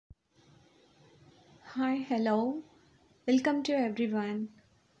Hi, hello. Welcome to everyone.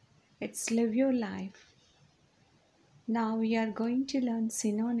 It's Live Your Life. Now we are going to learn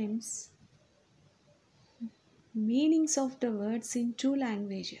synonyms, meanings of the words in two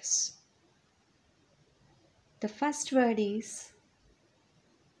languages. The first word is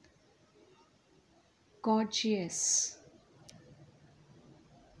gorgeous.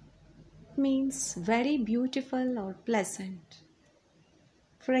 It means very beautiful or pleasant.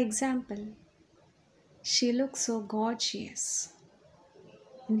 For example, she looks so gorgeous.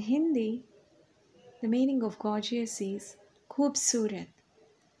 In Hindi, the meaning of gorgeous is खूबसूरत,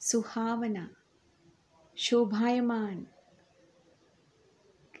 सुहावना, शोभायमान.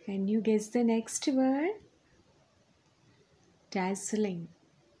 Can you guess the next word? Dazzling.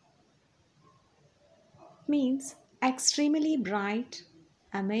 Means extremely bright,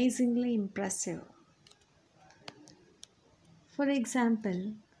 amazingly impressive. For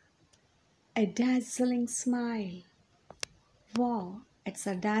example, a dazzling smile. Wow, it's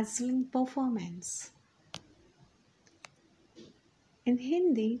a dazzling performance. In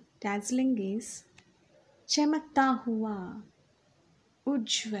Hindi, dazzling is चमकता हुआ,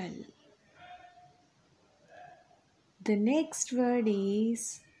 उज्जवल. The next word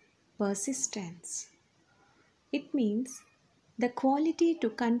is persistence. It means the quality to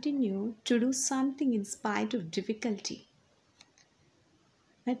continue to do something in spite of difficulty.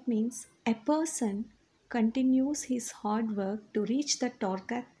 That means a person continues his hard work to reach the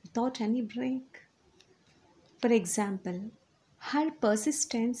target without any break. For example, her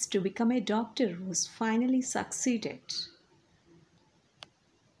persistence to become a doctor was finally succeeded.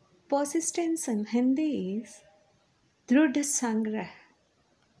 Persistence in Hindi is Dhrudha Sangrah,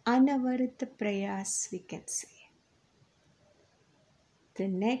 Anavarit Prayas, we can say. The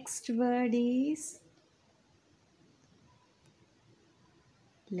next word is,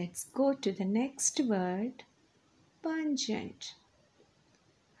 let's go to the next word, pungent.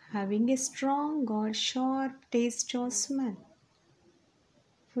 Having a strong or sharp taste or smell.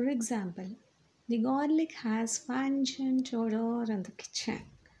 For example, the garlic has pungent odor in the kitchen.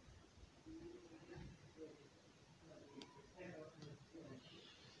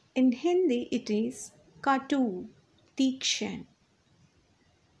 In Hindi, it is katu, tikshan.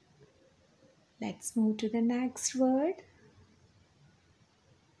 Let's move to the next word.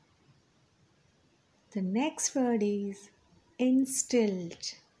 The next word is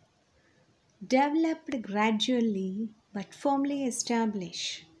instilled. Developed gradually but firmly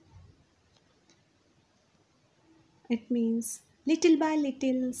established. It means little by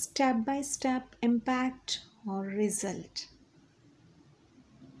little, step by step impact or result.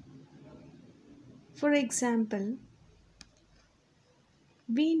 For example,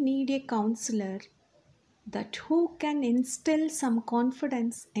 we need a counselor that who can instill some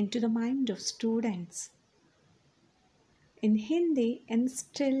confidence into the mind of students. In Hindi,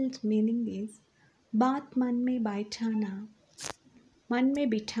 instilled meaning is बात मन में बैठाना, मन में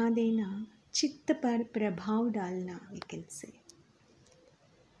बिठा देना, चित्त पर प्रभाव डालना, we can say.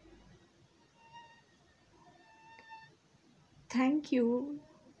 Thank you.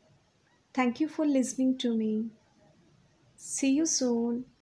 Thank you for listening to me. See you soon.